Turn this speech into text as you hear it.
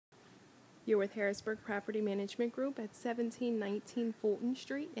You're with Harrisburg Property Management Group at 1719 Fulton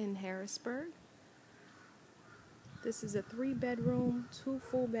Street in Harrisburg. This is a 3-bedroom, 2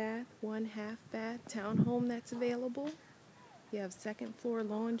 full bath, 1 half bath townhome that's available. You have second floor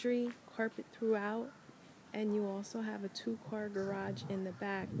laundry, carpet throughout, and you also have a 2-car garage in the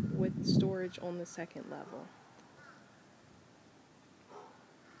back with storage on the second level.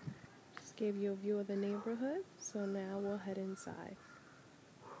 Just gave you a view of the neighborhood, so now we'll head inside.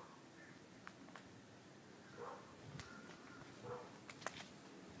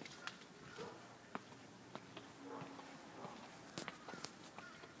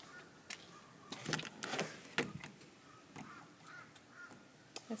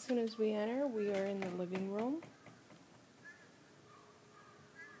 As soon as we enter, we are in the living room.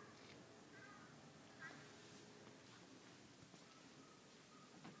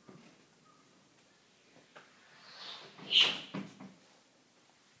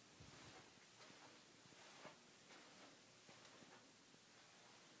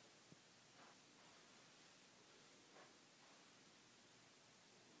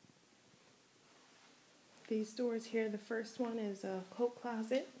 These doors here, the first one is a coat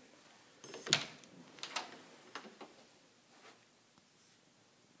closet.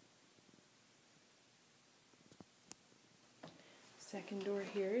 Second door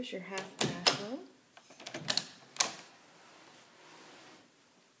here is your half bathroom.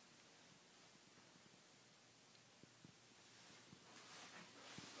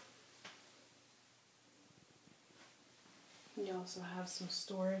 You also have some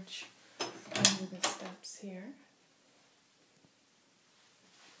storage under the steps here.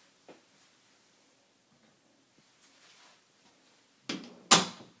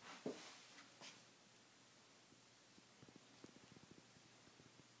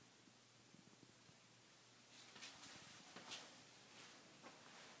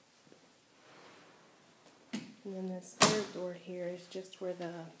 And then this third door here is just where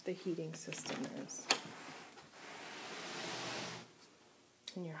the heating system is.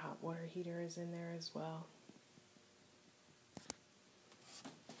 And your hot water heater is in there as well.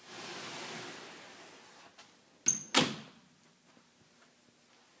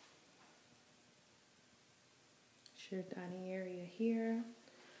 Your dining area here,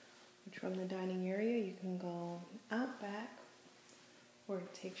 which from the dining area you can go out back or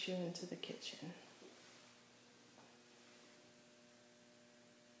it takes you into the kitchen.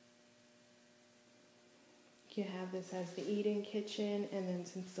 You have this as the eat-in kitchen, and then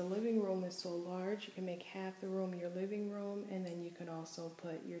since the living room is so large, you can make half the room your living room, and then you can also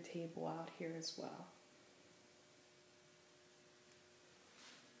put your table out here as well.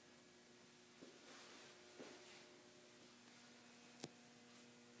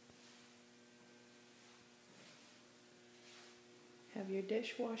 Have your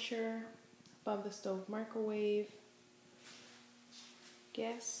dishwasher, above the stove microwave,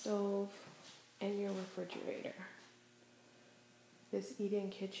 gas stove, and your refrigerator. This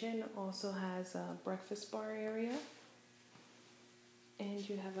eat-in kitchen also has a breakfast bar area, and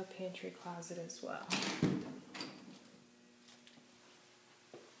you have a pantry closet as well.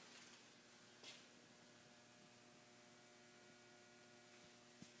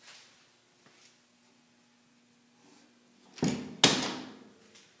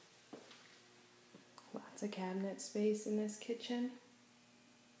 Lots of cabinet space in this kitchen.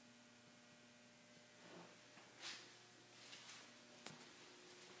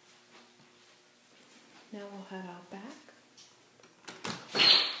 Now we'll head out back.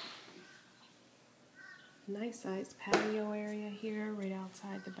 Nice sized patio area here right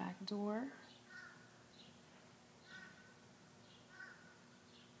outside the back door.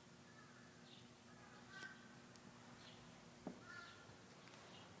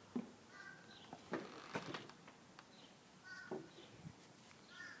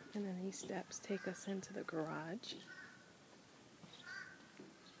 And then these steps take us into the garage.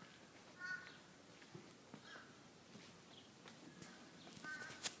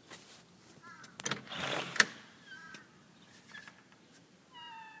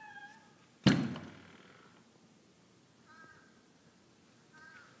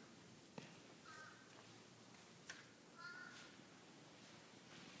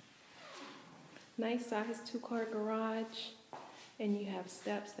 Nice sized 2-car garage, and you have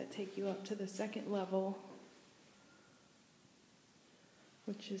steps that take you up to the second level,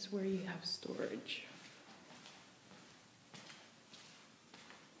 which is where you have storage.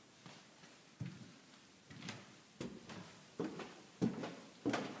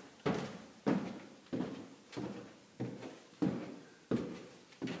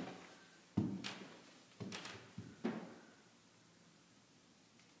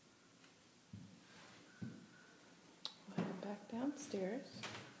 downstairs.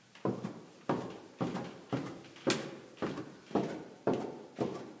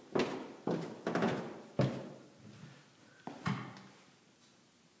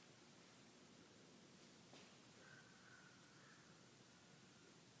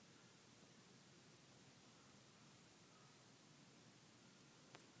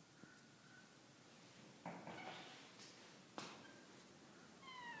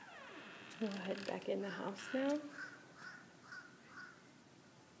 We'll head back in the house now.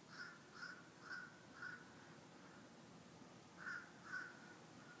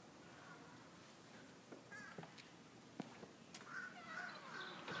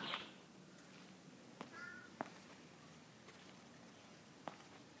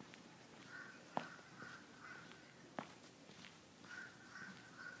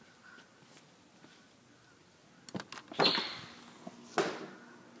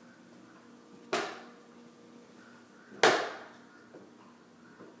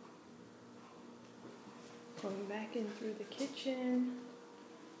 Going back in through the kitchen.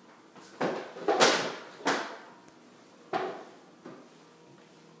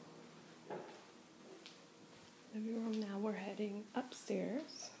 Living room, now we're heading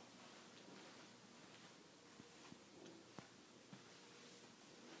upstairs.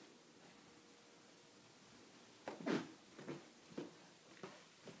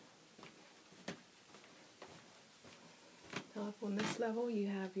 Now up on this level you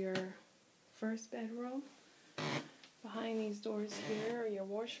have your first bedroom. Behind these doors here are your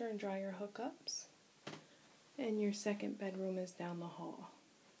washer and dryer hookups. And your second bedroom is down the hall.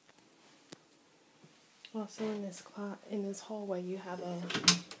 Also in this hallway you have a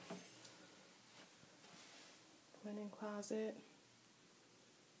linen closet.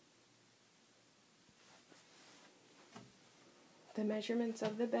 The measurements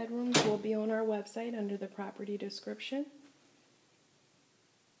of the bedrooms will be on our website under the property description.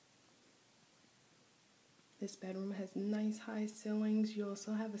 This bedroom has nice high ceilings. You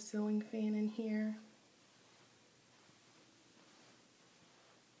also have a ceiling fan in here.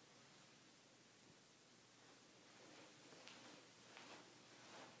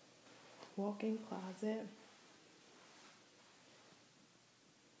 Walk-in closet.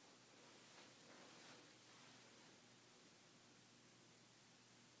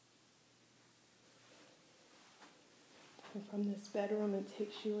 And from this bedroom it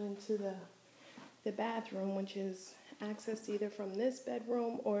takes you into the bathroom, which is accessed either from this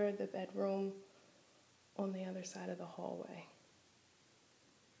bedroom or the bedroom on the other side of the hallway.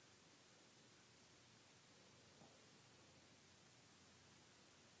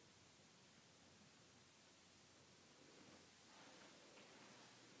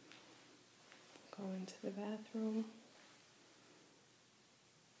 Go into the bathroom.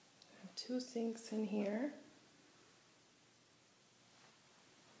 I have 2 sinks in here.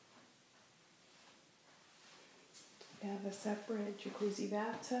 We have a separate jacuzzi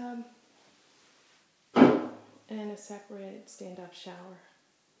bathtub and a separate stand-up shower.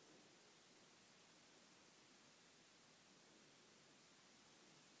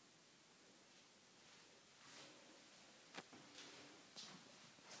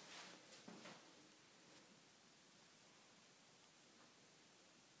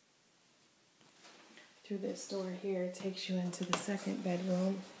 Through this door here, it takes you into the second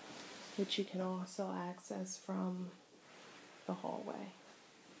bedroom, which you can also access from the hallway.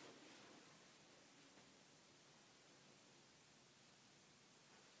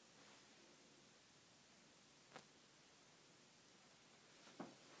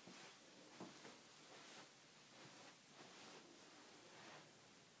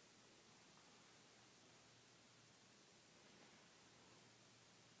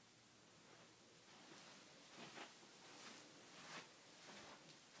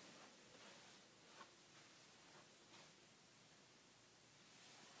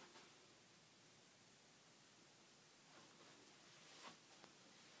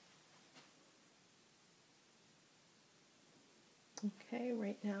 Okay,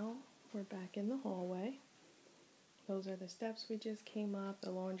 right now we're back in the hallway. Those are the steps we just came up. The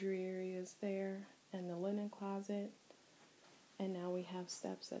laundry area is there and the linen closet. And now we have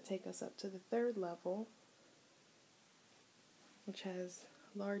steps that take us up to the 3rd level, which has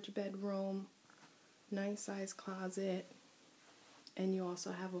large bedroom, nice size closet, and you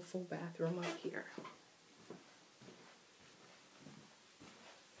also have a full bathroom up here.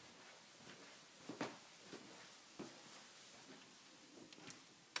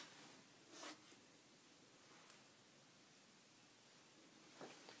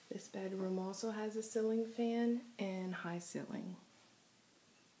 This bedroom also has a ceiling fan and high ceiling.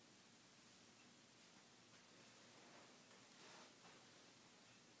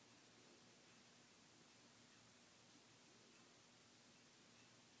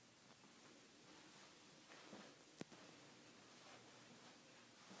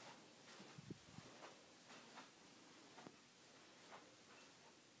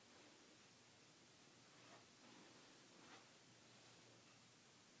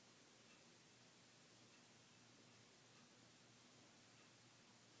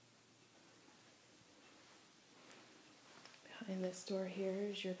 And this door here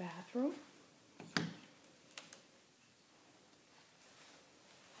is your bathroom.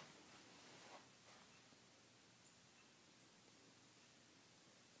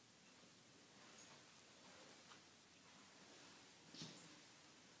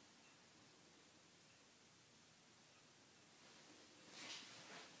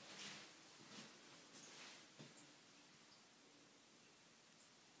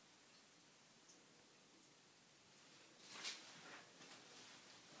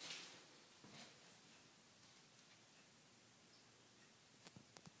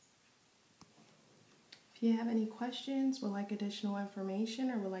 If you have any questions, would like additional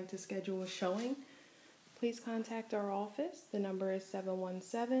information, or would like to schedule a showing, please contact our office. The number is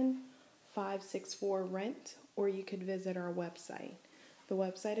 717-564-RENT, or you could visit our website. The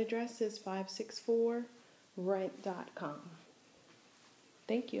website address is 564rent.com.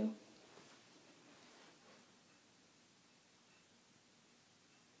 Thank you.